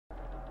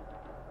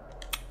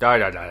Die,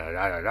 die, die, die,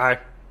 die, die.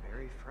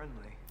 Very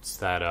friendly. It's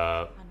that,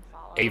 Unfollow.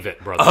 Avett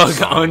Brothers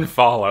song.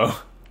 Unfollow.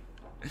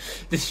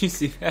 Did you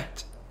see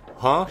that?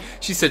 Huh?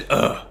 She said,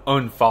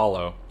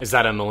 unfollow. Is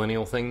that a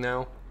millennial thing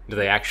now? Do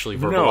they actually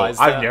No, verbalize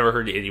that? I've never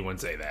heard anyone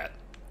say that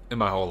in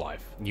my whole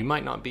life. You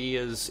might not be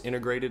as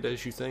integrated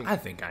as you think. I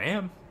think I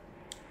am.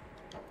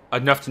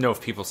 Enough to know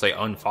if people say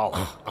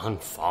unfollow.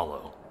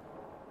 Unfollow.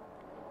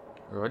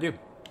 What do I do?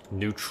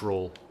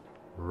 Neutral.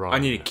 Run. I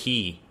need a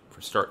key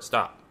for start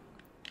stop.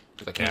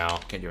 Because I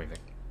can't do anything.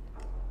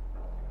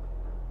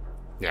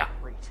 Yeah.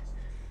 Great.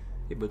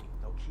 Yeah, but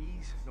No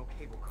keys, no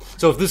cable car.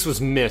 So if this was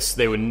missed,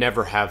 they would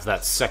never have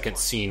that second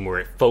scene where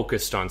it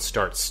focused on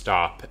start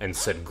stop and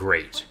said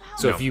great.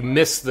 So No. if you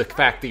missed the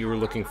fact that you were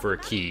looking for a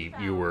key,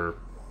 you were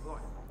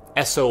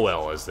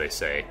SOL, as they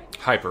say.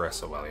 hyper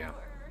SOL, yeah. Or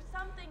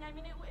something. I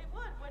mean, it would,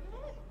 wouldn't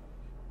it?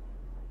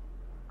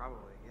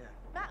 Probably, yeah.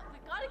 Matt, we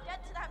gotta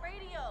get to that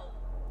radio.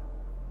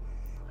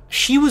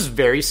 She was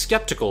very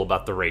skeptical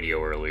about the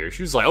radio earlier.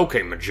 She was like,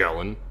 okay,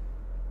 Magellan.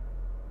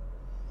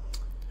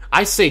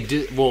 I say,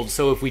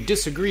 so if we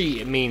disagree,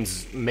 it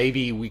means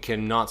maybe we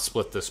can not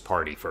split this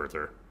party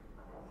further.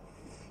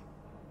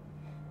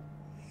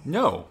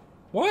 No.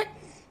 What?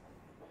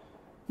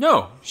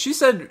 No. She's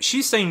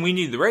saying we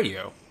need the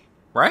radio.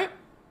 Right?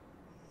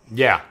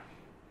 Yeah.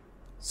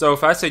 So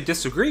if I say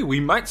disagree,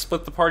 we might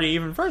split the party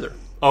even further.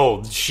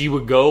 Oh, she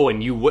would go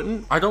and you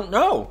wouldn't? I don't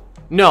know.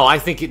 No, I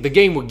think the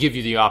game would give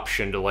you the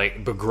option to,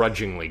 like,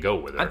 begrudgingly go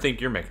with her. I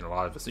think you're making a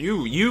lot of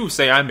you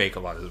say I make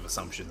a lot of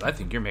assumptions. I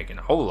think you're making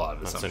a whole lot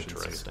of That's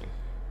assumptions. interesting.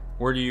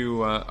 Where do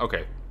you,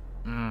 okay.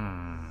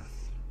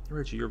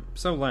 Richie, you're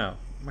so loud.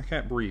 I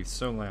can't breathe.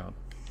 So loud.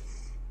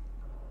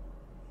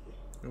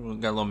 Got a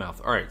little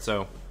mouth. Alright,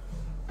 so,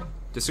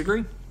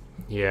 disagree?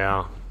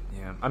 Yeah.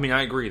 Yeah. I mean,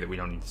 I agree that we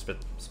don't need to split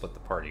the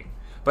party.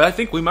 But I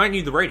think we might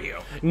need the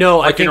radio. No,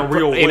 Like I think in a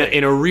real way.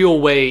 In a real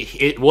way,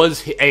 it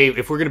was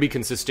if we're going to be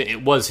consistent,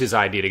 it was his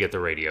idea to get the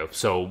radio.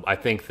 So I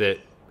think that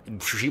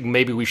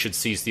maybe we should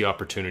seize the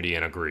opportunity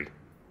and agree.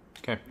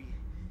 Okay.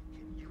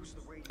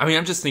 I mean,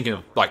 I'm just thinking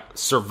of, like,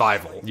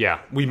 survival.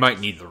 Yeah. We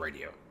might need the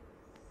radio.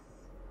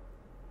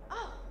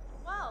 Oh,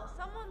 well,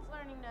 someone's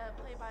learning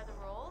to play by the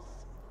rules.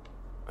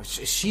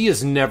 She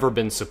has never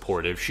been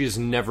supportive. She has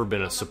never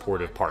been a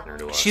supportive partner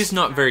to us. She's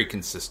not very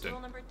consistent.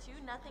 Rule number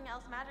 2, nothing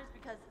else matters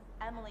because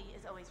Emily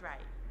is always right.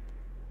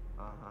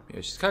 Yeah,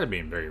 she's kind of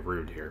being very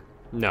rude here.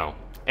 No.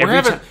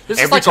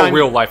 This is like a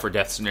real life or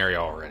death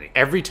scenario already.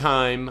 Every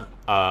time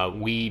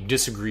we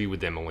disagree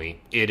with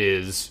Emily, it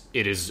is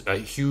a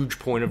huge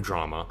point of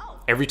drama.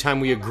 Every time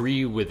we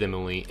agree with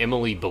Emily,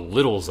 Emily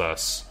belittles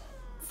us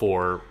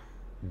for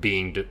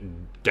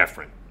being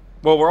different.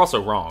 Well, we're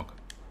also wrong.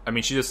 I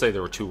mean, she did say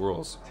there were 2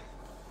 rules.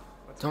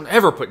 Don't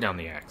ever put down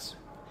the axe.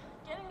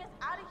 Getting us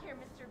out of here,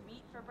 Mr.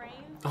 Meat for Brains.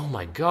 Oh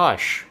my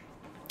gosh.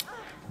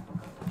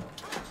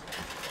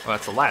 Well,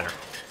 that's a ladder.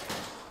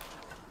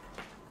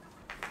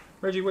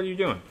 Reggie, what are you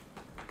doing?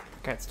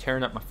 Cat's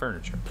tearing up my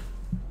furniture.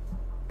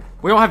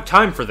 We don't have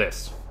time for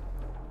this.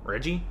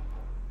 Reggie?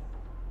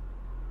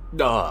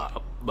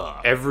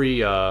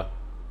 Every, What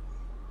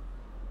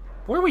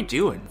are we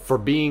doing? for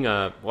being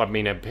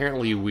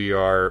apparently we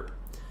are...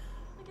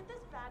 Look at this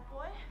bad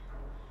boy.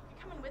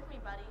 You're coming with me,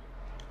 buddy.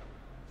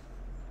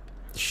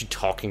 Is she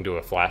talking to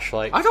a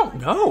flashlight? I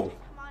don't know.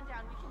 Come on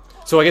down. We can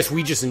totally So I guess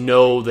we just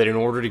know that in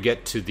order to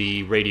get to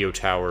the radio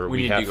tower, We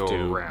we need to have go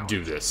to around.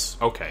 do this.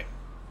 Okay.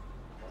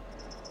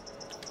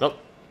 Oh.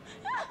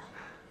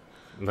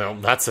 Well,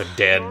 that's a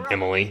dead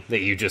Emily that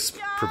you just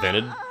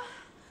prevented.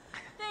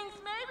 Thanks.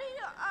 Maybe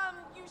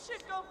you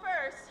should go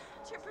first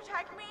to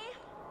protect me.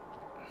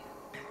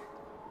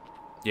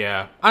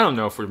 Yeah, I don't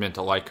know if we're meant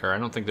to like her. I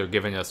don't think they're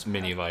giving us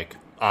many, like,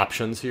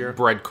 Options here.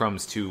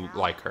 breadcrumbs to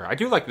like her. I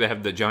do like they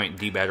have the giant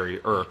D battery,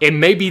 or... It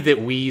may be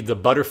that the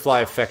butterfly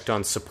effect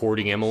on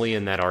supporting Emily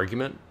in that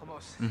argument,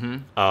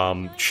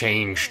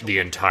 changed the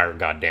entire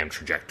goddamn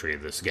trajectory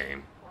of this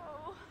game.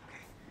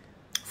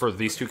 For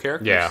these 2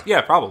 characters? Yeah.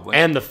 Yeah, probably.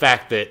 And the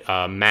fact that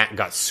Matt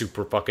got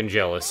super fucking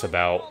jealous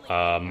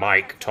about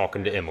Mike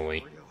talking to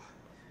Emily.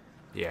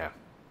 Yeah.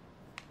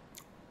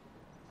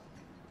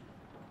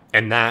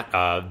 And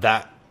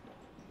that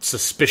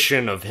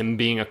suspicion of him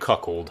being a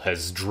cuckold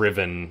has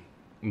driven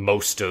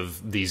most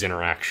of these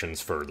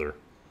interactions further.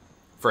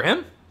 For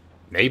him?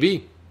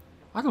 Maybe.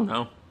 I don't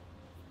know.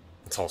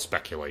 It's all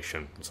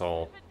speculation. It's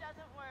all... If it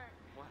doesn't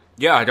work,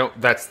 Yeah, I don't...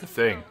 That's the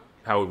thing.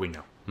 How would we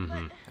know?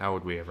 Mm-hmm. How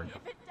would we ever know?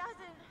 if it doesn't,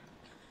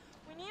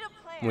 we need a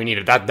plan. We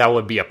need that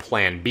would be a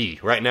plan B.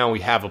 Right now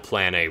we have a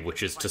plan A,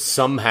 which is to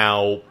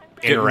somehow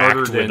Get interact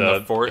murdered with in a...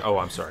 the fort? Oh,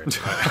 I'm sorry.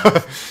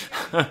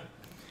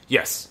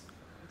 Yes.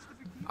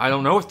 I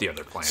don't know what the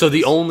other plan So is.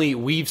 the only...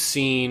 We've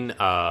seen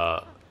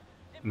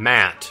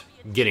Matt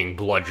getting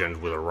bludgeoned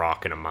with a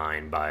rock in a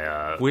mine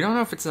by... We don't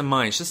know if it's a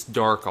mine. It's just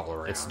dark all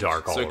around. It's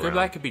dark all so around.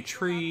 that could be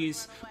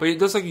trees. But it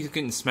looks like he's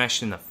getting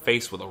smashed in the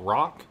face with a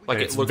rock. Like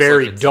it's it looks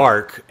very like it's,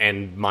 dark,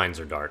 and mines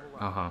are dark.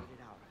 Uh-huh.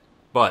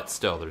 But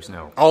still, there's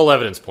no... All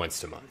evidence points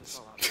to mines.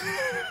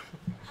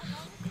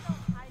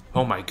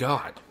 Oh my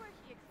god.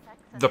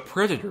 The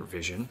Predator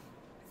vision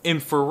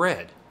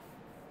infrared.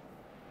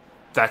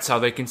 That's how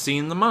they can see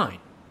in the mine.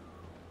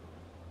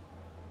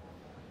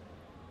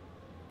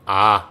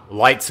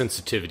 Light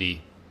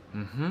sensitivity.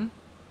 And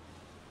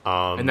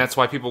that's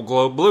why people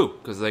glow blue,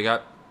 because they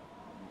got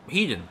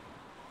heat in them.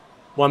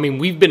 Well, I mean,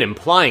 we've been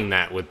implying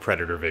that with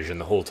predator vision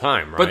the whole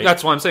time, right? But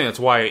that's why I'm saying that's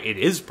why it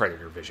is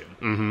predator vision.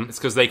 Mm-hmm. It's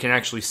because they can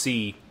actually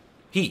see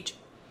heat.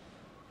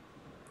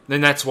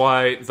 Then that's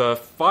why the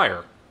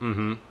fire.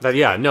 Mm-hmm.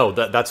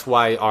 That's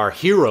why our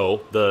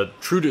hero, the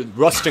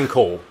Rustin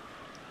Cole.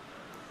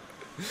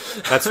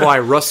 That's why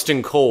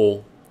Rustin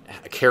Cole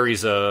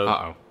carries a...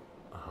 Uh-oh.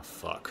 Oh,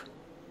 fuck.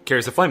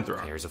 Carries a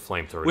flamethrower. Carries a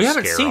flamethrower. We to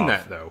haven't scare seen off.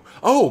 that, though.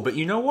 Oh, but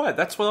you know what?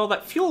 That's what all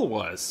that fuel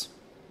was.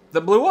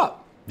 That blew up.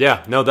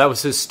 Yeah, no, that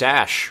was his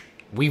stash.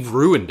 We've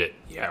ruined it.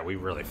 Yeah, we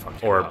really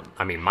fucked Or, him up.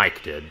 I mean,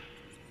 Mike did.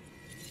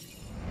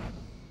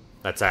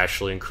 That's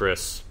Ashley and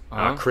Chris.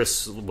 Uh-huh.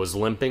 Chris was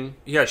limping.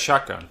 He had a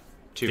shotgun,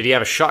 too. Did he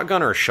have a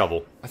shotgun or a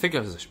shovel? I think it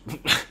was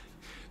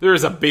there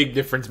is a big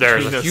difference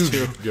There's between a those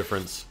huge two.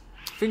 difference.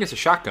 I think it's a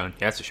shotgun.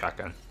 Yeah, it's a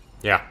shotgun.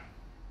 Yeah.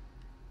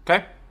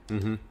 Okay?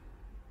 Mm-hmm.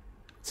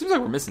 Seems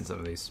like we're missing some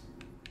of these.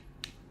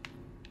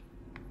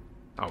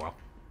 Oh, well.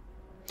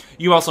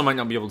 You also might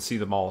not be able to see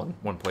them all in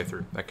one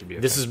playthrough. That could be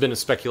a This thing. has been a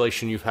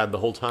speculation you've had the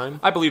whole time?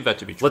 I believe that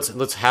to be true.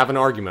 Let's have an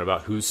argument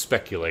about who's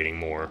speculating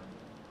more.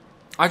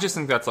 I just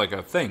think that's like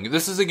a thing.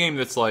 This is a game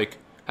that's like,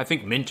 I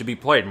think, meant to be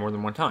played more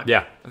than one time.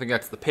 Yeah. I think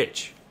that's the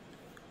pitch.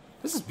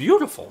 This is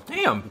beautiful.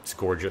 Damn. It's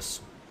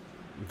gorgeous.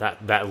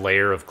 That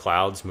layer of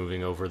clouds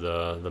moving over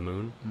the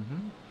moon.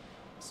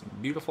 Some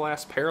beautiful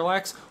ass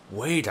parallax.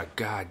 Wait a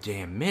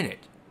goddamn minute.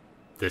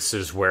 This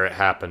is where it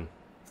happened.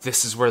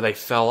 This is where they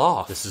fell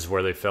off. This is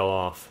where they fell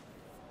off.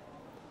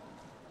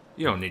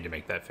 You don't need to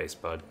make that face,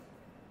 bud.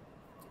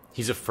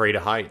 He's afraid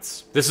of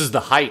heights. This is the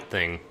height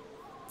thing.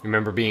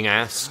 Remember being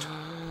asked?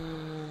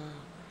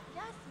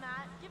 Yes,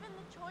 Matt. Given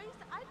the choice,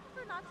 I'd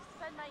prefer not to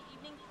spend my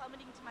evening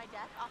plummeting to my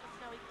death off a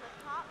snowy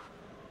cliff top.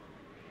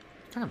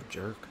 Kind of a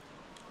jerk.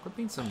 Quit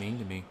being so mean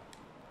to me.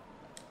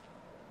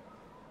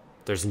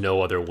 There's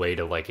no other way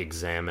to, like,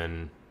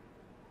 examine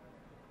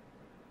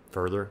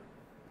further.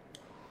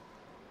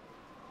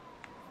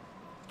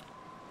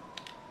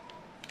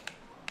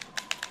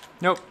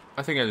 Nope.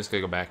 I think I just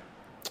gotta go back.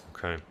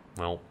 Okay,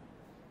 well,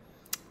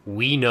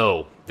 we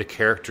know. The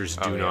characters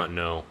do Oh, yeah. not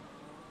know.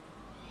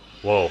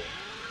 Whoa.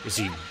 Is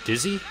he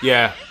dizzy?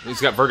 Yeah,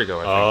 he's got vertigo,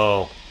 I think.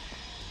 Oh.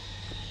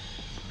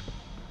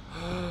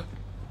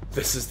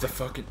 This is the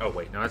fucking... Oh,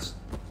 wait, no, it's...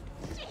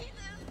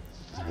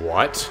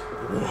 What?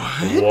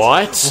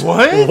 What?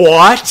 What?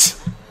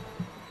 What?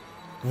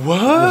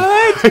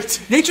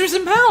 What? Nature's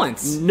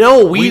imbalance.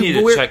 No, We need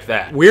to we're- check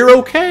that. We're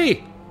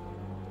okay.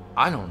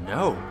 I don't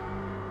know.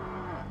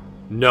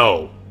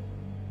 No.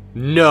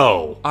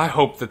 No. I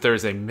hope that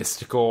there's a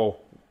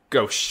mystical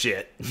ghost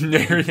shit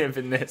narrative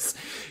in this.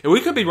 And we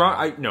could be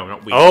wrong. No,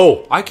 not we.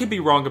 Oh. I could be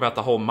wrong about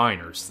the whole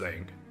miners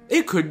thing.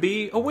 It could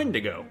be a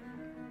Wendigo.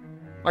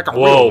 Like a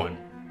Whoa. real one.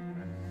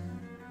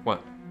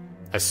 What?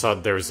 I saw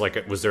there was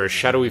was there a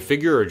shadowy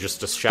figure or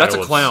just a shadow? That's a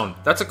of- clown.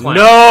 That's a clown.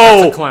 No.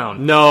 That's a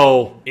clown.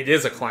 No. It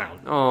is a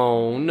clown.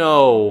 Oh,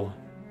 no.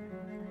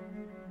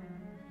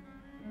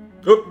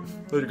 Oh,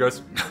 later,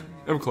 guys.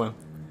 I'm a clown.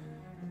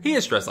 He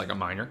is dressed like a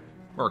miner.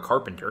 Or a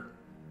carpenter.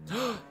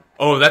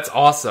 Oh, that's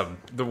awesome.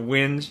 The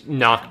wind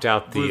Knocked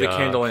out blew the, the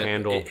candle and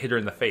candle. it hit her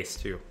in the face,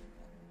 too.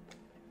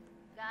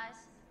 Guys,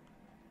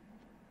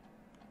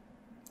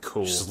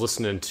 Cool. She's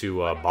listening to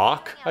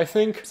Bach, I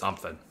think.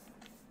 Something.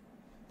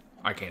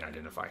 I can't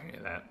identify any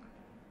of that.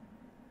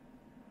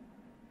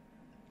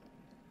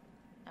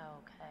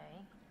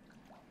 okay.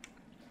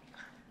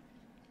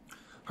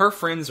 Her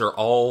friends are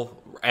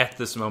all, at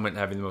this moment,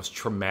 having the most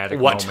traumatic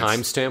What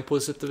moments. timestamp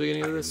was at the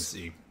beginning I of didn't this?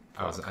 see.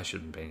 I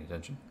should have been paying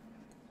attention.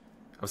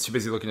 I was too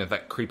busy looking at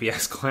that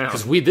creepy-ass clown.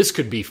 Because this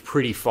could be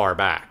pretty far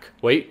back.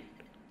 Wait.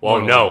 Oh,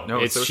 Well, no. no,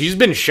 so it's- She's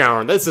been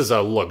showering. This is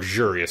a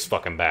luxurious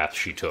fucking bath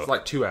she took. It's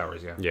like 2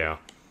 hours, yeah. Yeah.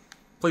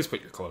 Please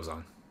put your clothes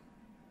on.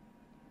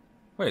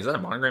 Wait, is that a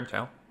monogram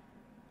towel?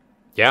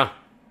 Yeah.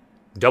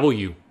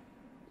 W.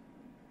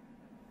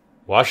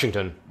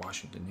 Washington.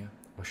 Washington, yeah.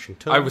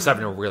 Washington. I was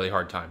having a really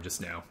hard time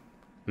just now.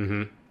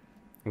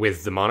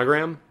 With the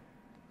monogram?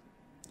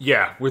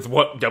 Yeah, with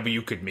what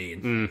W could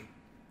mean.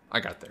 I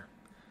got there.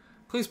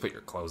 Please put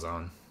your clothes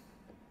on.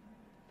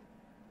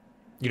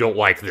 You don't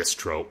like this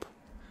trope.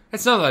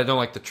 It's not that I don't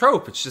like the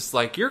trope. It's just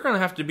like you're gonna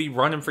have to be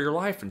running for your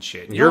life and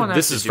shit. You don't have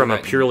This to is do from a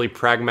that. purely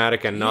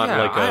pragmatic and not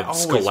Yeah, like I a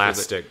always feel that-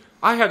 scholastic.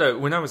 I had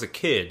when I was a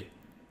kid,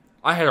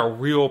 I had a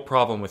real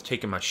problem with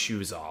taking my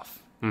shoes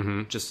off,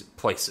 just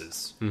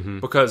places,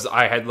 because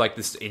I had like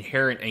this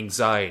inherent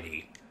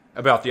anxiety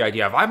about the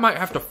idea of I might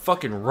have to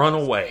fucking run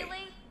away. Really?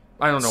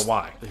 I don't know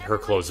why. Her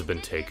clothes have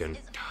been taken. Is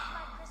on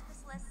my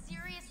Christmas list.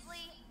 Seriously,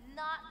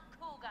 not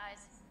cool, guys.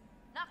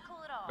 Not cool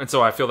at all. And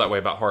so I feel that way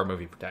about horror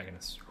movie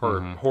protagonists,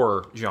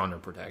 horror genre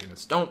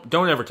protagonists.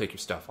 Don't ever take your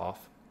stuff off.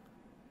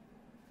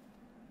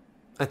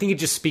 I think it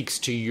just speaks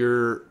to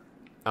your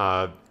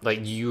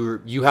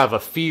you have a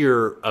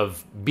fear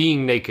of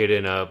being naked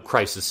in a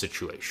crisis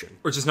situation.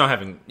 Or just not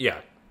having, yeah.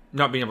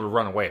 not being able to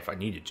run away if I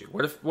needed to.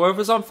 What if it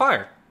was on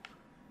fire?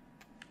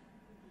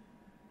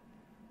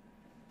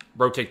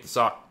 Rotate the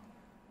sock.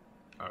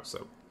 Oh,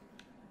 so...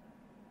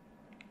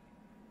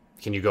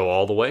 Can you go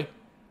all the way?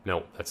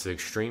 No, that's the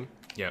extreme.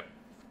 Yep.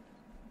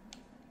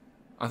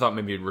 I thought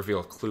maybe it'd reveal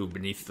a clue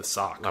beneath the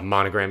sock. A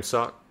monogram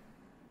sock.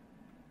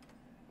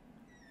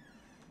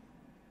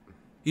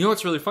 You know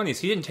what's really funny is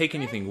he didn't take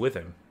anything with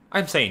him.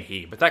 I'm saying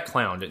he, but that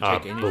clown didn't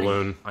take anything.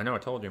 Balloon. I know, I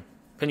told you.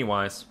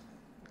 Pennywise.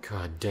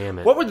 God damn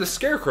it. What would the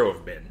Scarecrow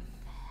have been?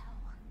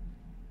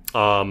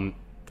 Are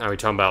we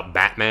talking about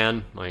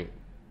Batman? Like,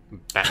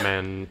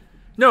 Batman...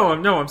 No,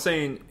 I'm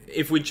saying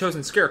if we'd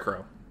chosen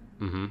Scarecrow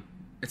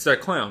instead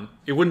of clown,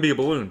 it wouldn't be a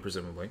balloon,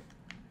 presumably.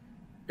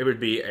 It would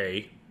be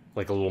a...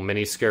 Like a little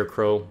mini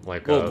scarecrow?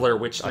 Like little Blair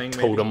Witch thing,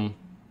 totem? maybe?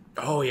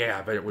 Oh,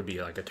 yeah, but it would be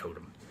like a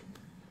totem.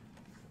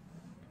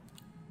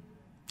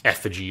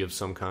 Effigy of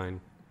some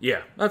kind?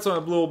 Yeah, that's a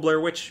little Blair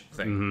Witch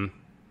thing. Mm-hmm.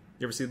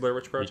 You ever see the Blair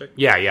Witch Project?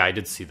 Yeah, I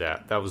did see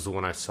that. That was the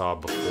one I saw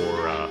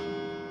before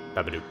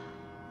Babadook.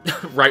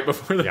 Right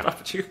before the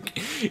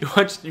Babadook. You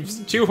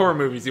watched 2 horror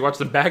movies. You watched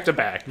them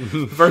back-to-back.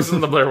 First was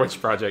the Blair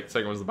Witch Project.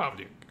 Second was the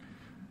Babadook.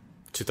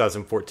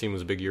 2014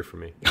 was a big year for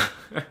me.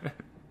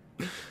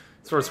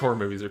 As far as horror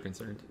movies are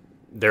concerned.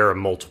 There are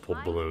multiple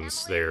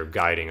balloons. They're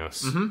guiding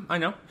us. I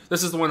know.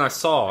 This is the one I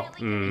saw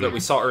that we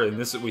saw earlier. And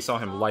we saw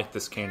him light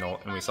this candle,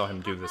 and we saw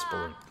him do this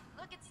balloon.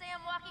 Look at Sam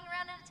walking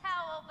around in a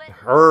towel, but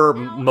Her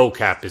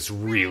mocap is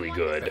really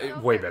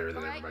good. Way better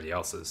than everybody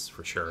else's,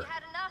 for sure. you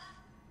had enough.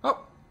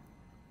 Oh.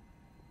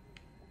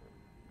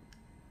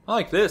 I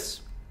like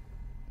this.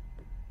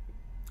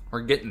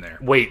 We're getting there.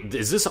 Wait,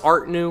 is this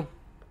art new?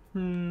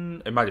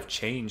 It might have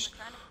changed.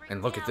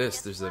 And look at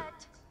this.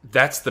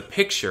 That's the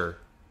picture.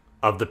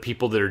 Of the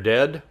people that are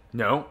dead?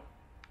 No.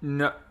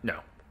 Oh.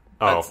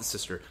 That's the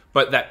sister.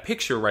 But that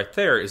picture right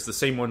there is the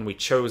same one we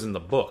chose in the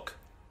book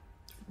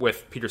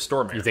with Peter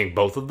Stormare. You think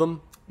both of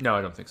them? No,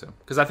 I don't think so.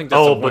 Because I think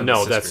that's the one but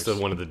no, of the that's sisters.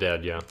 the one of the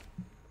dead, yeah.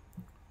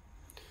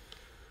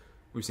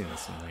 We've seen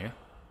this one, yeah?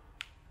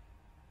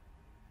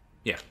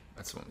 Yeah,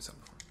 that's the one we saw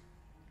before.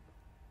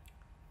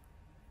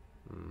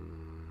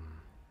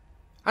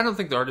 I don't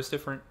think the art is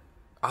different.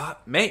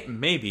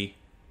 Maybe.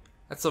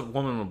 That's a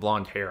woman with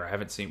blonde hair. I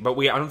haven't seen... But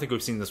I don't think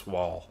we've seen this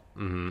wall,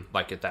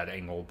 like, at that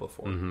angle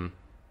before.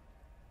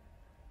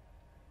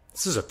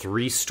 This is a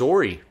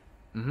 3-story.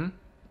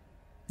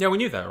 Yeah, we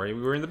knew that, right?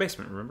 We were in the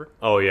basement, remember?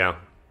 Oh, yeah.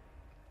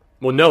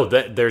 Well, no,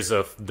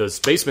 the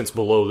basement's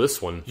below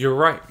this one. You're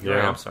right.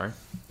 Yeah. I'm sorry.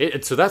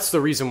 So that's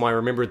the reason why I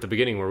remember at the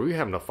beginning where we were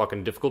having a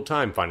fucking difficult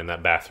time finding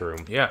that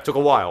bathroom. Yeah. It took a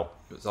while.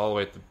 It was all the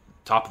way at the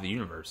top of the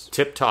universe.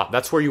 Tip top.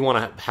 That's where you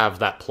want to have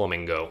that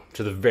plumbing go.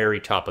 To the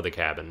very top of the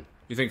cabin.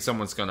 You think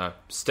someone's gonna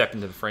step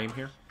into the frame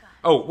here?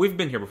 Oh, we've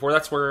been here before.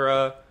 That's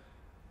where,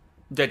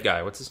 dead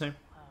guy, what's his name?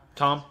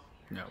 Tom?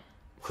 No.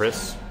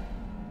 Chris?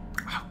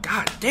 Oh,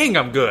 god dang,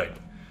 I'm good.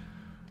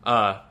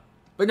 But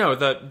no,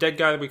 the dead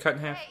guy that we cut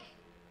in half.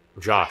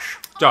 Josh.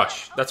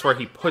 That's where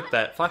he put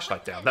that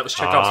flashlight down. That was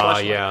Chekhov's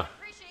flashlight. Yeah.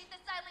 Appreciate the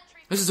silent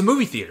treatment. This is a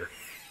movie theater.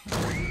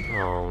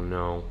 Oh,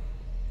 no.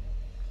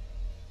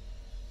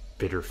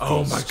 Bitter Feast.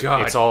 Oh my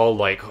god. It's all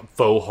like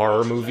faux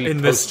horror movie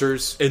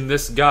posters. In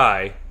this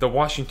guy, the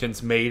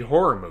Washingtons made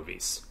horror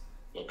movies.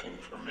 Looking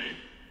for me?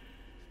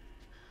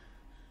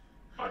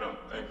 I don't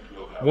think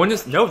you'll have... One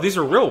is... No, these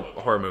are real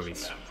horror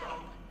movies.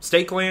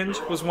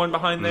 Stakeland was one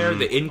behind there.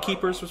 The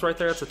Innkeepers was right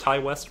there. It's a Ty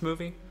West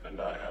movie.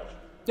 And I have...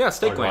 Yeah, want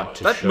Stakeland.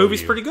 to That show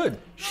movie's you. pretty good.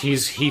 He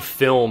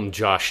filmed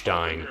Josh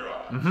dying.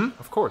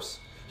 Of course.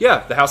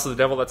 Yeah, The House of the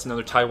Devil, that's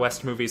another Ty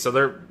West movie. So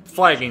they're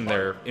flagging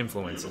their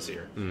influences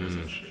here.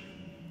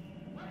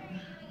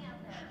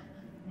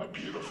 A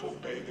beautiful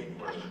bathing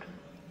bird.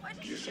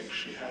 Do you think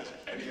she has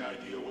any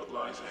idea what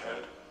lies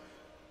ahead?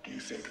 Do you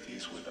think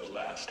these were the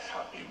last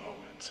happy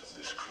moments of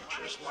this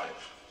creature's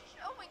life?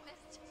 Showing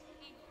this to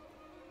me.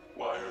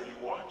 Why are you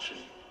watching?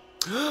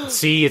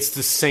 See, it's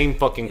the same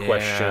fucking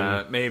question.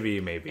 Yeah, maybe.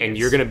 And it's-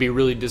 you're going to be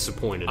really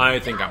disappointed. I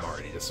think I'm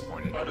already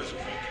disappointed. How does it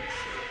make you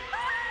feel?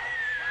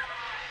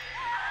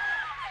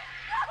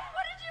 No,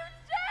 what did you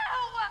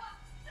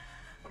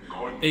do?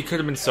 I'm going... It could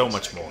have been so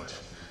much more.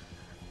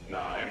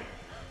 9,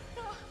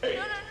 No, 8,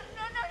 no.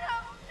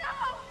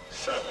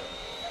 7.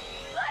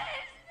 Please,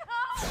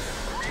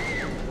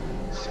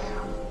 no.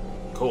 Sam.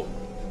 Cool.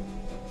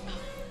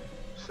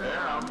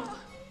 Sam.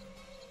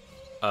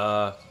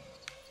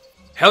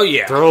 Hell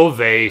yeah. Throw a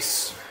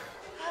vase.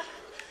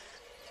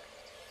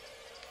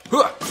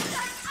 Huh.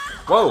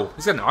 Whoa,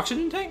 he's got an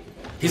oxygen tank?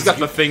 He's got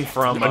the thing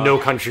from... A No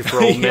Country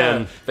for Old yeah,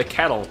 Men. the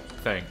kettle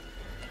thing.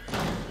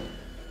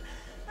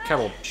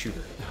 Kettle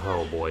shooter.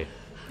 Oh, boy.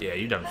 Yeah,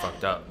 you done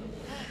fucked up.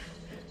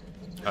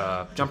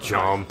 Jump.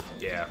 Jump.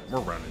 Yeah, we're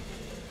running.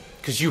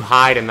 Because you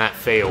hide and that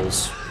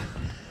fails.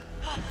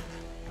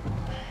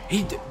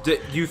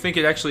 You think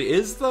it actually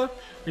is the... Or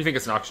you think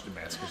it's an oxygen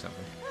mask or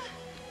something?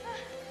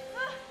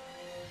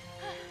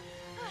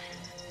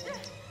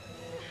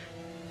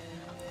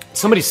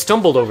 Somebody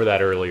stumbled over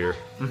that earlier.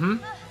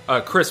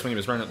 Chris, when he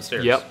was running up the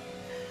stairs. Yep.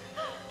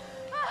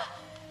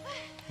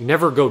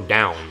 Never go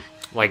down.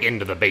 Like,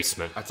 into the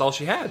basement. That's all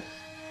she had.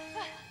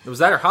 Was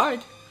that her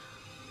hide?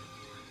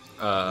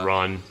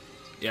 Run.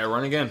 Yeah,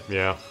 run again.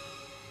 Yeah.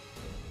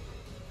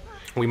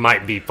 We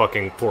might be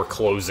fucking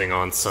foreclosing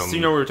on some... So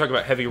you know we were talking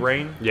about heavy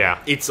rain? Yeah.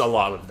 It's a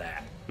lot of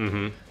that.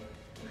 Mm-hmm.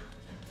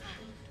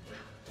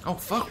 Oh,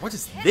 fuck, what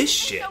is this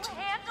shit?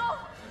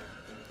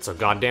 It's a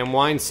goddamn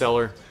wine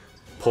cellar.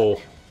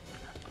 Pull.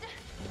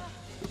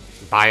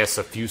 Buy us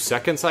a few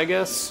seconds, I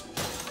guess?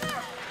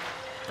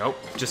 Nope,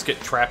 just get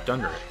trapped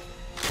under it.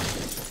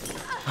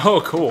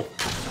 Oh, cool.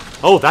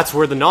 Oh, that's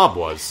where the knob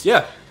was.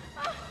 Yeah.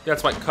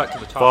 That's why it cut to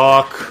the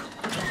top. Fuck.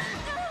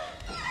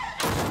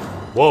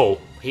 Whoa.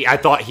 I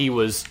thought he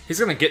was... He's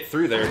gonna get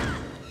through there.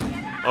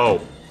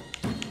 Oh.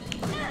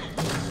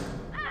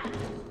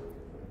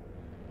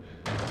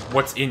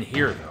 What's in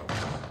here, though?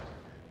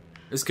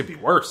 This could be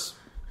worse.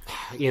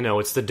 You know,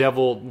 it's the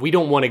devil. We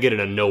don't want to get in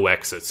a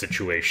no-exit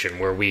situation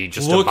where we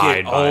just Look abide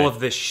at by... all of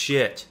this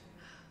shit.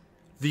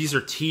 These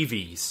are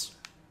TVs.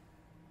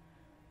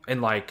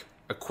 And, like,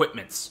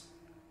 equipments.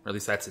 Or at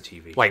least that's a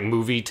TV. Like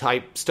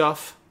movie-type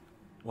stuff?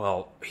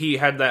 Well, he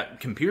had that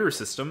computer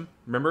system,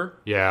 remember?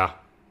 Yeah.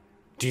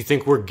 Do you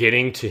think we're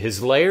getting to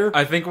his lair?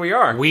 I think we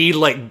are. We,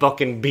 like,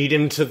 fucking beat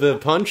him to the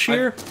punch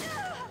here?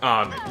 Maybe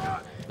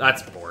not.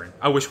 That's boring.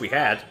 I wish we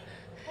had.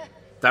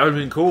 That would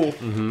have been cool.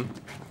 Mm-hmm.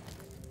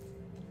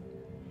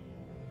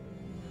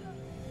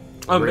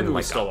 Oh, We're maybe in, we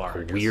like, still a are.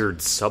 I guess.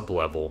 weird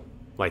sub-level.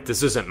 Like,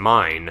 this isn't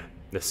mine.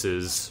 This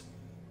is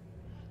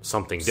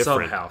something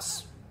different.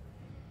 Sub-house.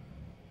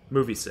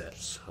 Movie set.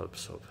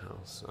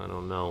 Sub-house. I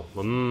don't know.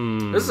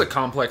 This is a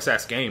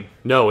complex-ass game.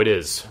 No, it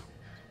is.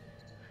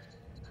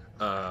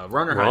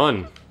 Run or hide?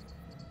 Run.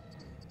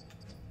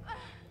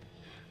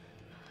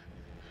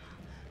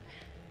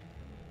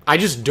 I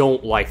just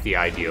don't like the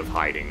idea of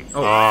hiding.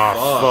 Oh,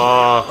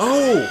 fuck.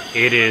 Oh!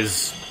 It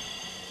is...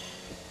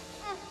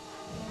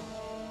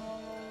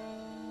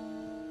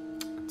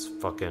 It's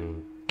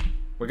fucking...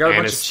 We got a bunch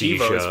of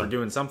Anesthesia. Chivos for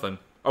doing something.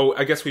 Oh,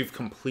 I guess we've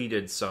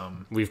completed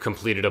some. We've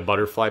completed a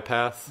butterfly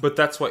path. But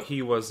that's what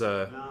he was,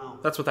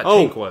 that's what that Oh!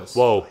 tank was.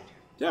 Whoa.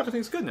 Yeah,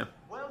 everything's good now.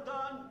 Well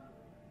done.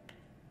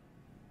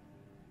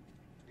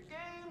 The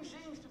game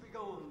seems to be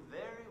going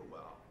very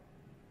well.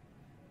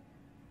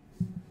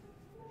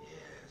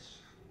 Yes.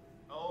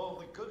 All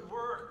the good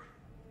work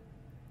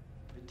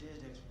you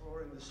did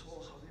exploring the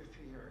source of your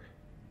fear.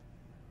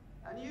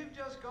 And you've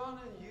just gone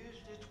and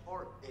used it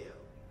for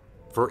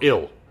ill. For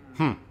ill.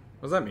 What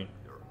does that mean?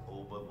 Your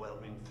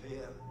overwhelming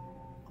fear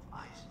of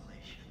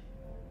isolation.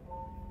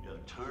 You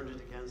have turned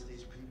it against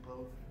these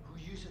people who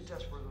you so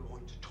desperately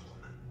want to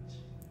torment.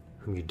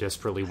 Whom you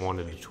desperately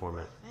wanted to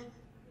torment.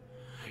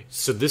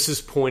 So this is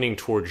pointing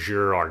towards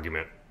your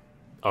argument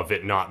of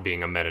it not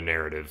being a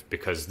meta-narrative,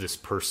 because this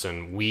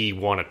person, we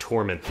want to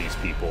torment these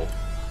people.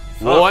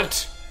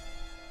 What?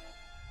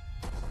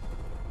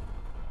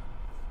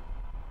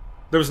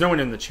 There was no one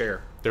in the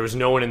chair. There was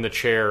no one in the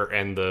chair,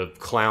 and the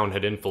clown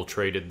had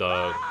infiltrated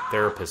the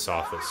therapist's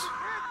office.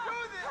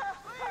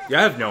 Yeah,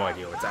 I have no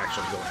idea what's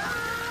actually going on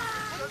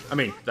here. I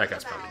mean, that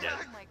guy's probably dead.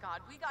 Oh my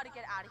god, we gotta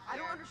get out of here. I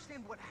don't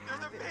understand what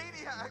happened. You're the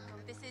maniac.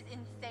 This is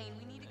insane.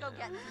 We need to go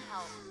get some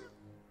help.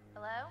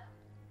 Hello?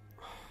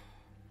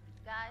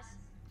 Guys?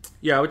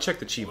 Yeah, I would check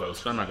the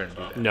Chivos, but I'm not going to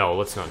do that. No,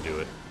 let's not do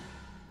it.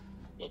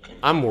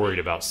 I'm worried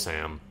about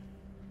Sam.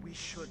 We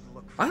should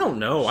look for I don't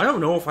know. I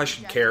don't know if I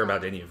should care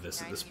about any of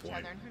this at this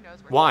point.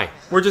 Why?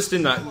 We're just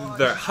in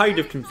the height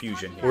of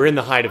confusion here. We're in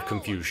the height of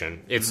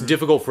confusion. It's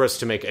difficult for us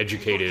to make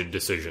educated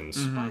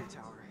decisions. tower.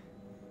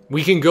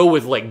 We can go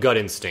with, like, gut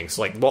instincts,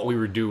 like what we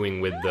were doing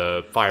with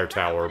the fire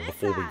tower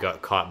before we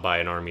got caught by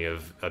an army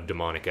of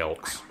demonic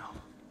elks.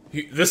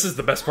 This is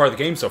the best part of the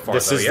game so far,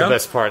 This though, is yeah? the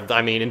best part.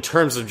 I mean, in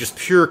terms of just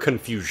pure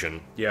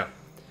confusion. Yeah.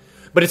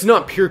 But it's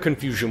not pure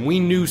confusion. We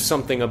knew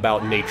something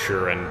about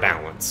nature and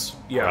balance.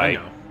 Yeah, right?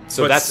 I know.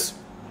 So But that's...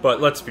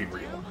 But let's be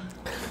real.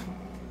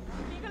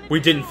 We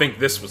didn't think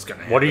this was going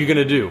to happen. What are you going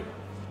to do?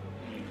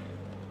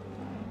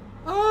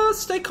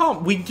 Stay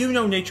calm. We do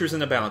know nature's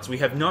in a balance. We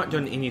have not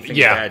done anything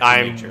Yeah,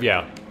 bad to nature.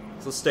 yeah.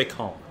 So stay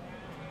calm.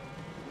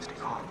 Stay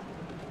calm.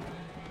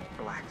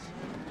 Relax.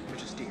 They're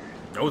just deer.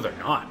 No, they're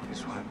not.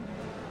 Guess what?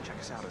 Check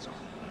us out is all.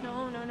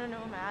 No,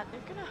 Matt.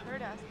 They're gonna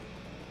hurt us.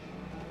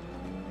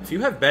 If you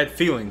have bad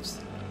feelings...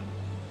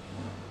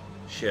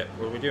 Shit,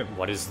 what do we do?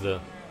 What is the...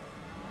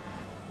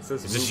 It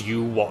says Is this move.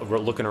 you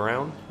looking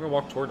around? We're going to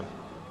walk toward him.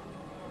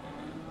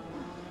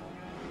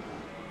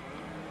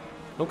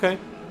 Okay.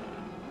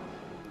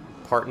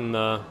 Parting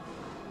the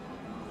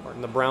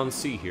brown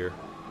sea here.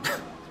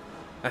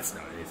 That's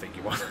not anything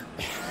you want.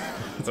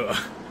 Ugh.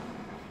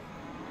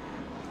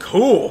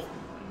 Cool.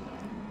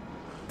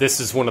 This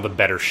is one of the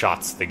better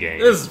shots of the game.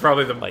 This is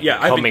probably the Like,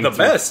 I think coming the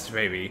through- best.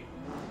 Maybe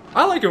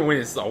I like it when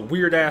it's a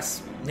weird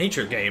ass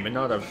nature game and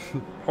not a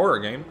horror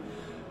game.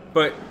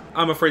 But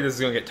I'm afraid this is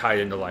going to get tied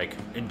into like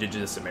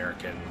Indigenous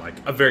American, like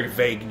a very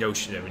vague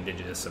notion of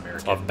Indigenous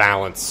American. Of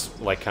balance,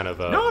 like kind of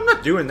a... No, I'm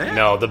not doing that.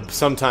 No,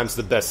 sometimes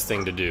the best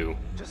thing to do.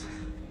 Just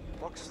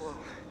walk slow.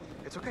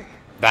 It's okay.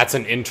 That's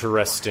an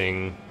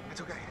interesting...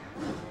 It's okay.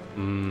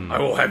 I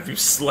will have you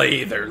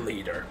slay their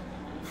leader.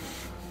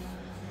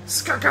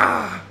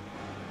 Skaka!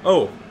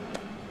 Oh.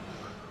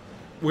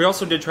 We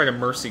also did try to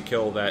mercy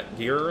kill that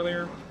deer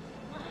earlier.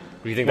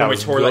 Do you think When that we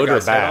was tore good that or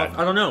guy's head bad? off.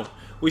 I don't know.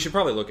 We should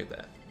probably look at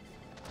that.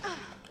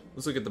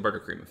 Let's look at the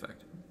buttercream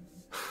effect.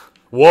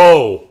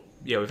 Whoa!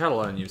 Yeah, we've had a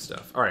lot of new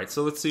stuff. Alright,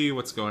 so let's see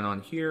what's going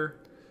on here.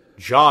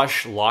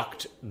 Josh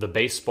locked the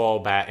baseball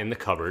bat in the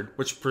cupboard.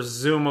 Which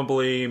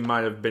presumably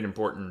might have been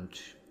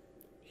important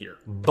here.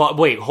 But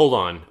wait, hold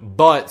on.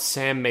 But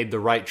Sam made the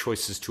right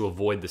choices to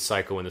avoid the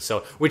psycho in the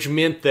cellar, which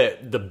meant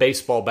that the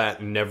baseball bat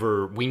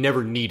we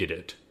never needed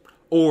it.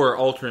 Or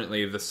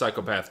alternately, the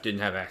psychopath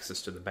didn't have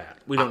access to the bat.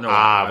 We don't know.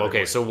 Okay,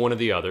 way. so one or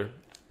the other.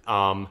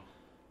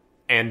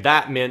 And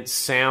that meant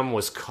Sam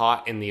was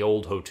caught in the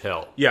old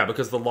hotel. Yeah,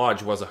 because the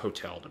lodge was a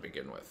hotel to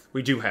begin with.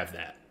 We do have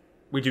that.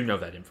 We do know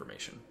that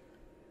information.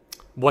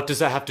 What does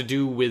that have to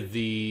do with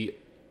the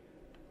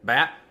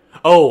Bat?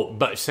 Oh,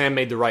 but Sam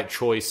made the right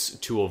choice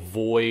to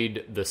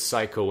avoid the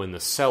psycho in the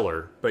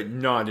cellar. But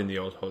not in the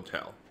old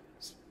hotel.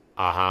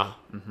 Uh-huh.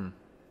 Mm-hmm.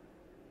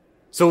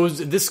 So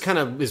this kind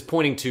of is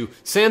pointing to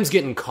Sam's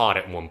getting caught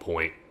at one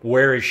point.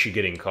 Where is she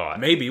getting caught?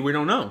 Maybe, we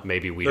don't know.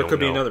 Maybe we there don't know. There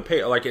could be another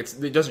page. Like,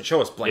 it doesn't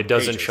show us blank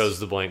pages. It doesn't show us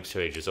the blank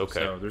pages,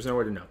 okay. So there's no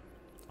way to know.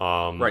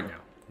 Right now.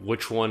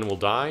 Which one will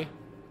die?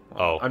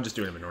 I'm just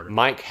doing them in order.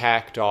 Mike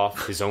hacked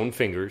off his own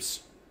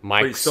fingers.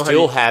 Mike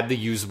still had the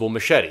usable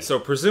machete. So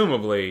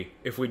presumably,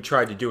 if we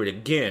tried to do it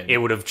again, it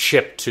would have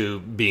chipped to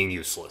being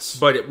useless.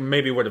 But it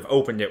maybe would have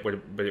opened it, but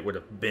it would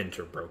have bent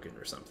or broken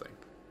or something.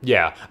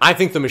 Yeah, I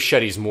think the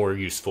machete's more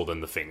useful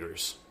than the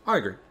fingers. I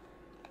agree.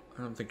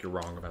 I don't think you're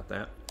wrong about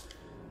that.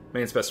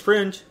 Man's best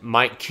friend.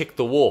 Mike kicked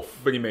the wolf.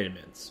 But he made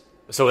amends.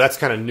 So that's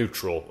kind of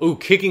neutral. Ooh,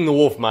 kicking the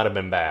wolf might have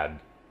been bad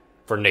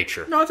for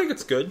nature. No, I think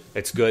it's good.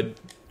 It's good?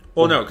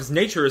 Well, no, because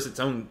nature is its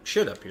own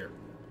shit up here.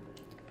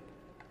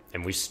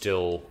 And we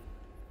still...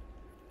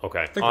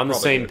 Okay, on the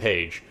same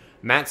page.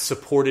 Matt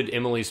supported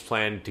Emily's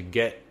plan to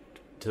get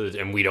to the...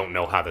 And we don't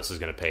know how this is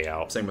going to pay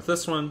out. Same with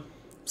this one.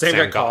 Sam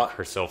got caught.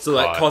 Herself so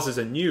that causes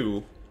a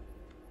new...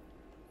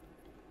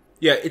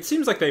 Yeah, it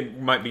seems like they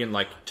might be in,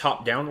 like,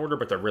 top-down order,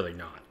 but they're really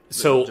not. They're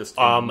so, just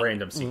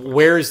random sequence.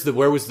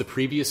 Where was the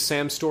previous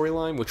Sam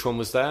storyline? Which one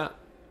was that?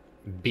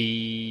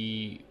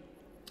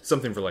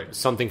 Something for later.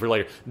 Something for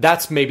later.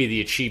 That's maybe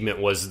the achievement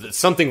was that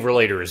something for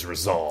later is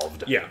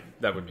resolved. Yeah,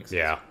 that would make sense.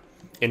 Yeah.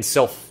 In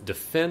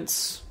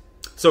self-defense...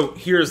 So,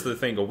 here's the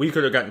thing. We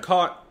could have gotten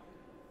caught.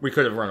 We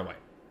could have run away.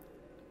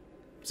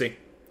 See?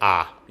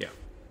 Ah. Yeah.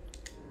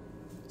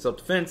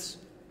 Self-defense.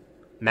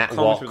 Matt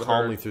walked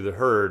calmly through the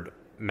herd.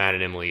 Matt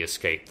and Emily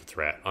escaped the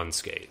threat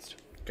unscathed.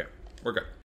 Okay, we're good.